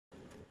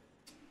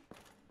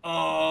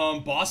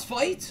Boss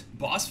fight?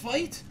 Boss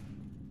fight?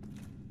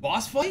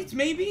 Boss fight,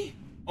 maybe?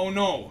 Oh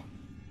no.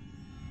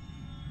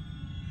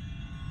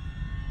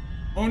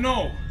 Oh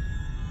no.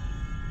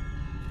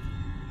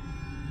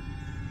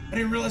 I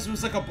didn't realize it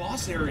was like a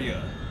boss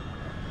area.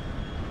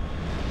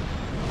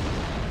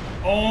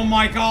 Oh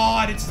my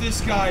god, it's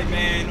this guy,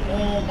 man.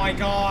 Oh my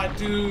god,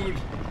 dude.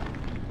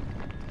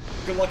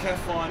 Good luck, have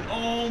fun.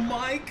 Oh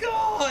my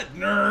god,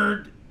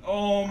 nerd.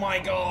 Oh my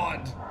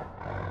god.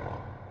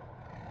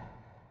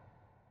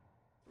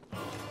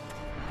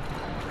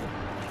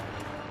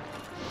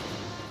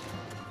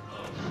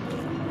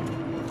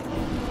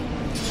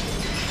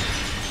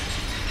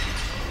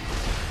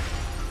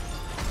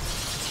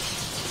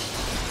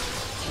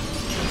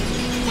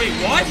 Wait,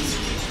 what?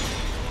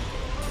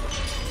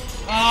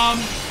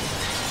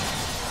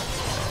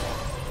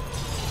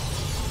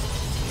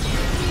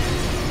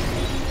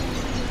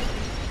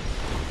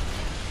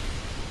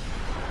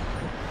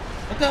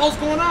 What the hell's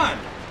going on?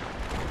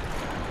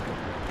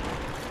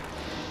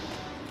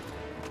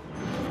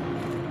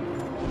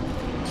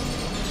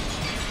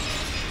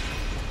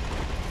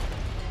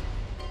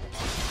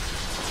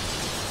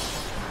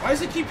 Why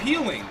does it keep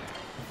healing?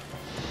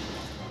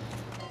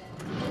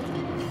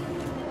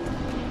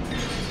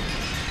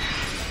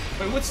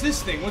 Wait, what's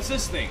this thing? What's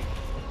this thing?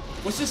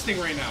 What's this thing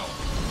right now?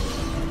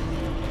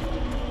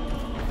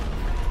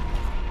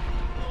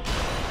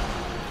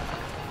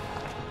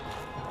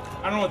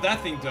 I don't know what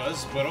that thing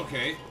does, but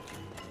okay.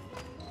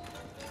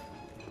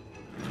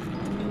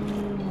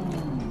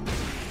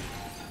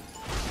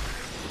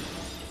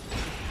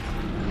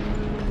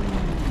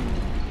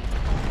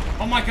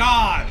 Oh my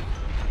god!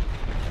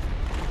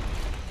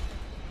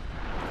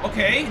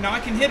 Okay, now I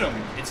can hit him,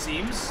 it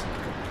seems.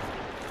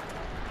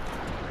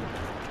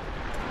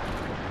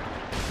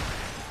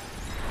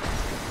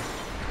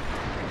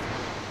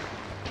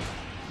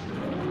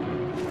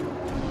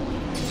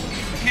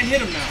 I can't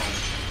hit him now.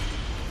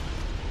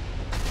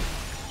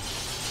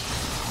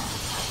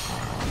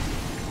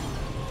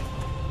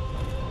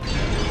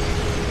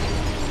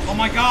 Oh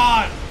my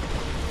god!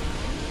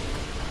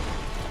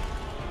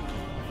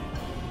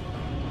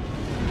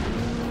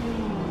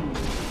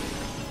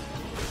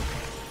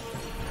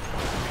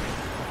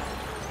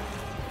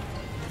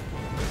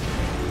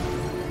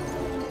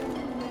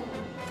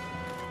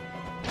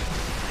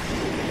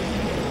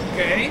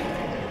 Okay.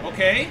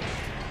 Okay.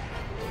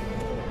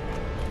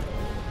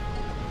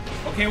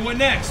 Okay, what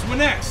next? What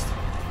next?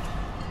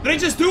 Did I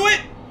just do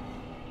it?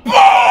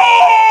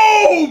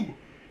 Boom!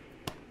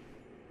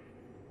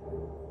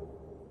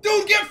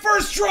 Dude, get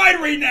first tried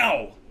right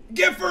now!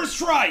 Get first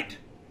tried!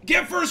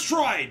 Get first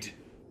tried!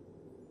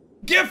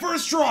 Get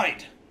first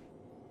tried!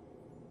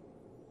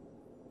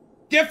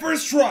 Get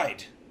first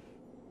tried!